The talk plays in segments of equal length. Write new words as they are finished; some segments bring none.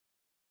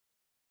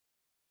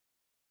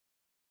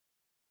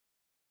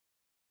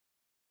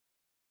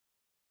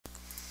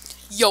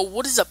Yo,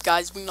 what is up,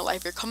 guys? Wing the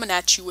Life here, coming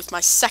at you with my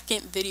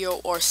second video,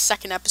 or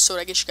second episode,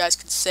 I guess you guys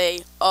could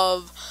say,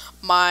 of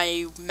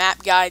my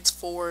map guides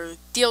for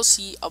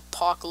DLC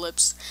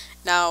Apocalypse.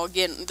 Now,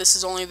 again, this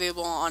is only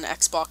available on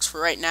Xbox for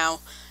right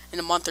now. In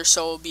a month or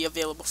so, it will be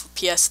available for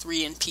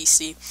PS3 and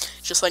PC.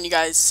 Just letting you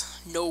guys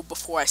know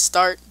before I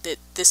start that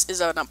this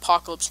is an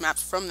Apocalypse map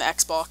from the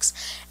Xbox.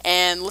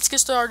 And let's get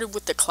started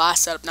with the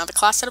class setup. Now, the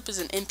class setup is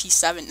an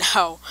MP7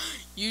 now.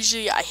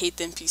 Usually, I hate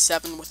the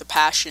MP7 with a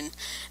passion.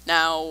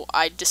 Now,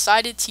 I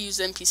decided to use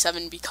the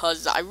MP7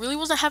 because I really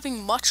wasn't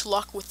having much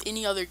luck with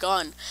any other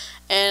gun.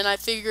 And I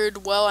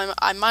figured, well,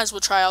 I might as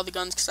well try all the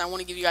guns because I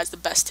want to give you guys the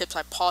best tips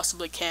I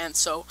possibly can.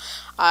 So,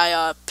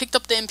 I picked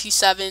up the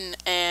MP7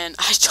 and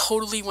I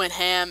totally went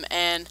ham.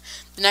 And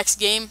the next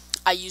game,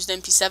 I used the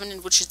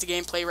MP7, which is the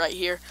gameplay right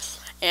here.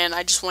 And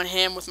I just went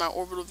ham with my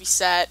orbital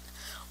VSAT,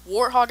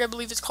 Warthog, I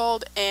believe it's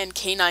called, and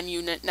K9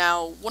 unit.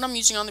 Now, what I'm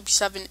using on the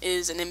MP7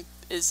 is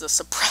a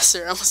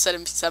suppressor. I almost said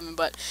MP7,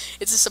 but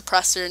it's a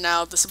suppressor.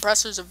 Now, the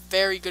suppressor is a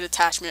very good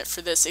attachment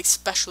for this,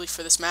 especially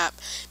for this map,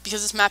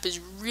 because this map is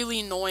really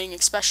annoying,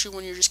 especially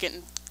when you're just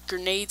getting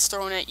grenades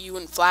thrown at you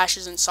and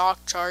flashes and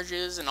shock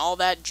charges and all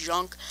that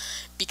junk.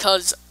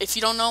 Because if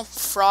you don't know,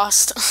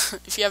 Frost,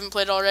 if you haven't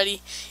played it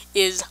already,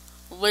 is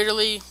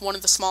literally one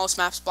of the smallest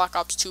maps Black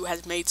Ops 2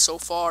 has made so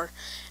far.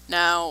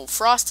 Now,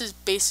 Frost is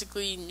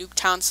basically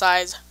Nuketown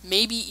size,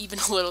 maybe even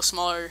a little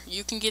smaller.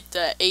 You can get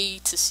the A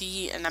to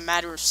C in a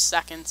matter of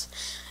seconds.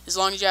 As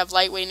long as you have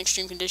lightweight and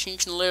extreme condition, you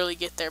can literally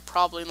get there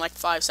probably in like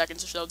 5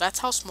 seconds or so. That's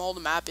how small the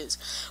map is.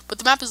 But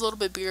the map is a little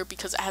bit bigger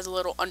because it has a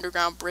little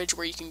underground bridge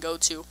where you can go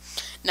to.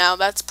 Now,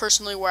 that's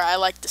personally where I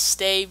like to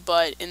stay,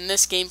 but in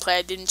this gameplay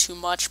I didn't too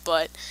much.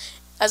 But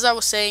as I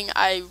was saying,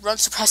 I run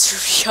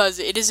suppressor because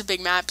it is a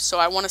big map, so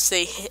I want to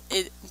stay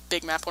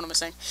big map, what am I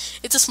saying?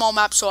 It's a small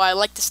map, so I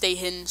like to stay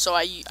hidden, so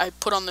I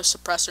put on the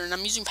suppressor, and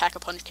I'm using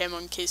Pack-a-Punch camo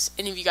in case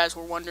any of you guys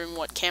were wondering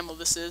what camo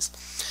this is.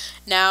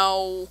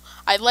 Now,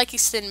 I like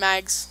extended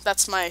mags.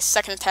 That's my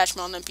second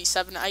attachment on the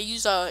MP7. I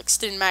use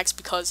extended mags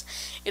because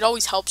it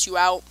always helps you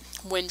out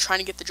when trying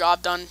to get the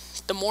job done.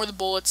 The more the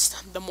bullets,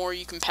 the more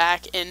you can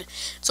pack, and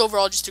it's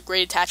overall just a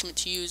great attachment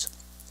to use.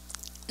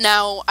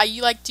 Now, I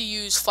like to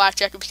use Flak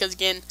Jacket because,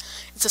 again,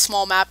 it's a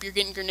small map. You're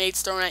getting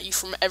grenades thrown at you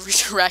from every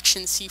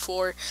direction.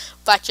 C4,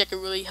 Flak Jacket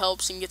really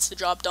helps and gets the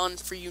job done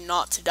for you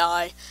not to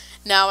die.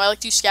 Now, I like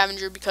to use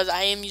Scavenger because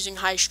I am using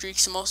high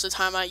streaks, and most of the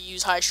time I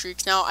use high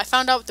streaks. Now, I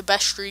found out the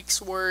best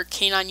streaks were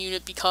K9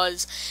 unit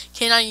because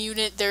K9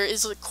 unit, there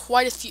is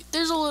quite a few.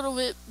 There's a little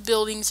bit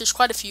buildings. There's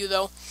quite a few,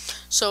 though.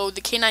 So,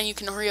 the K9, you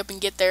can hurry up and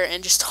get there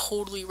and just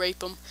totally rape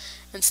them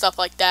and stuff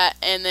like that.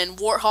 And then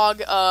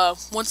Warthog,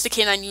 once the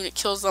K9 unit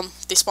kills them,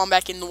 they spawn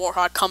back in, the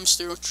Warthog comes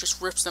through,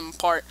 just rips them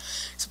apart.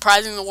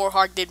 Surprisingly, the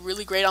Warthog did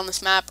really great on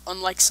this map,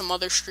 unlike some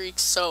other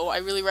streaks, so I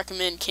really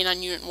recommend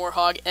K9 unit and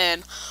Warthog.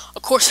 And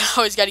of course,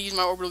 I always got to use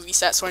my orbital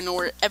VSAT so I know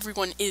where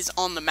everyone is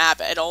on the map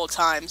at all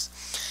times.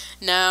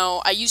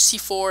 Now, I use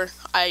C4.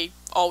 I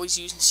always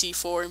use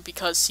C4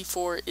 because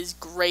C4 is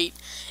great.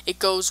 It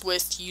goes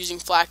with using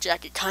Flak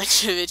Jacket, kind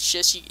of. It's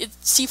just,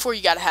 C4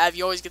 you gotta have.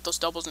 You always get those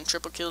doubles and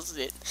triple kills.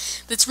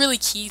 That's really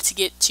key to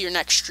get to your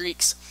next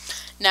streaks.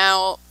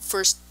 Now,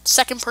 for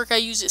second perk I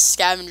use is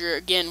Scavenger.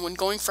 Again, when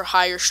going for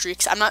higher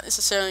streaks, I'm not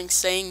necessarily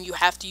saying you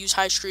have to use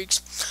high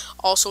streaks.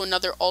 Also,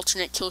 another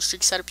alternate kill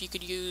streak setup you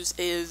could use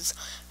is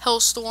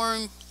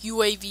Hellstorm,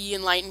 UAV,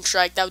 and Lightning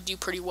Strike. That would do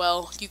pretty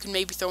well. You can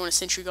maybe throw in a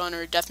sentry gun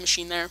or a death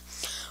machine there.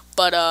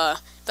 But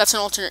that's an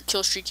alternate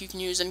kill streak you can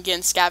use. And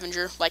again,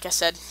 Scavenger, like I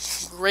said,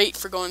 great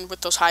for going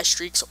with those high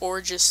streaks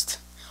or just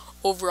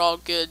overall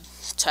good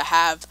to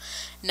have.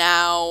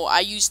 Now, I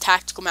use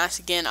Tactical Mask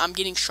again. I'm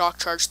getting shock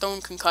charge,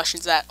 throwing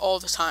concussions at all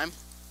the time.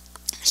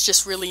 It's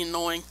just really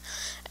annoying.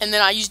 And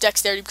then I use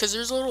Dexterity because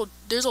there's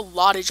a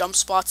lot of jump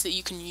spots that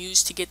you can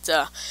use to get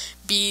to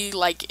B.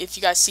 Like, if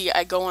you guys see,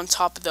 I go on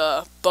top of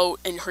the boat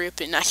and hurry up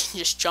and I can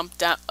just jump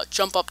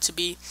up to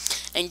B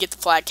and get the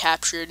flag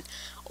captured.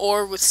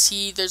 Or with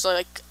C, there's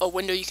like a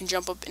window you can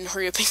jump up and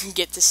hurry up and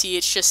get to C.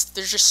 It's just,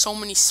 there's just so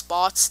many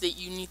spots that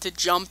you need to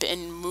jump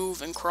and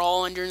move and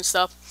crawl under and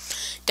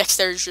stuff.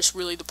 Dexterity is just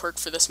really the perk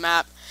for this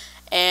map.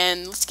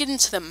 And let's get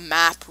into the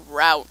map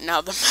route. Now,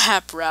 the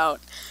map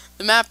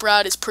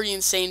route is pretty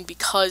insane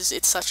because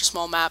it's such a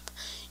small map.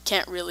 You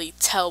can't really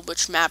tell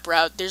which map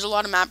route. There's a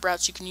lot of map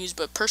routes you can use,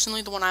 but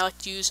personally the one I like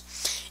to use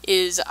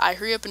is I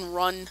hurry up and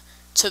run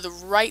to the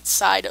right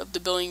side of the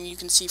building. You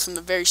can see from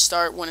the very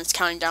start when it's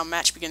counting down,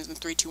 match begins in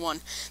 3, 2, 1.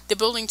 The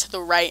building to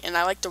the right, and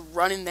I like to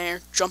run in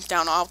there, jump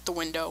down out the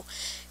window,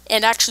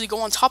 and actually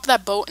go on top of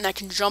that boat, and I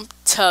can jump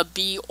to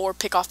B or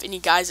pick off any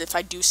guys if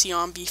I do see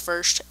on B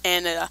first.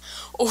 And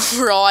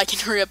overall, I can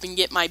hurry up and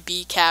get my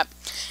B cap,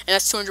 and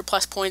that's 200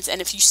 plus points. And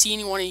if you see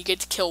anyone and you get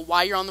to kill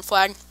while you're on the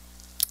flag,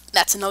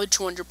 that's another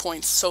 200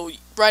 points. So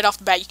right off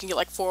the bat, you can get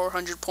like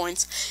 400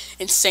 points.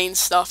 Insane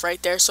stuff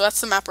right there. So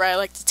that's the map where I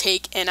like to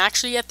take. And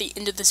actually, at the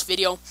end of this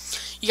video,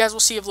 you guys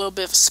will see a little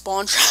bit of a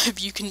spawn trap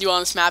you can do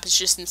on this map. It's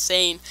just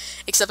insane.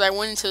 Except I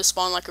went into the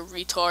spawn like a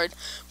retard.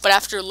 But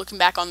after looking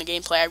back on the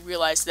gameplay, I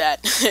realized that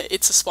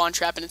it's a spawn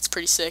trap and it's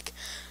pretty sick.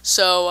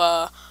 So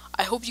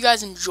I hope you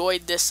guys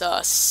enjoyed this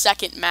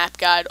second map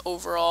guide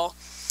overall.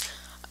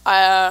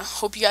 I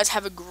hope you guys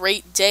have a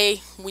great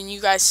day when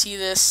you guys see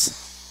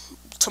this.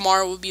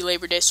 Tomorrow will be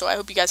Labor Day, so I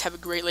hope you guys have a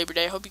great Labor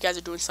Day. I hope you guys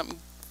are doing something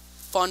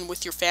fun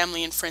with your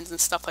family and friends and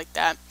stuff like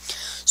that.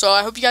 So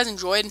I hope you guys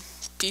enjoyed.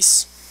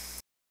 Peace.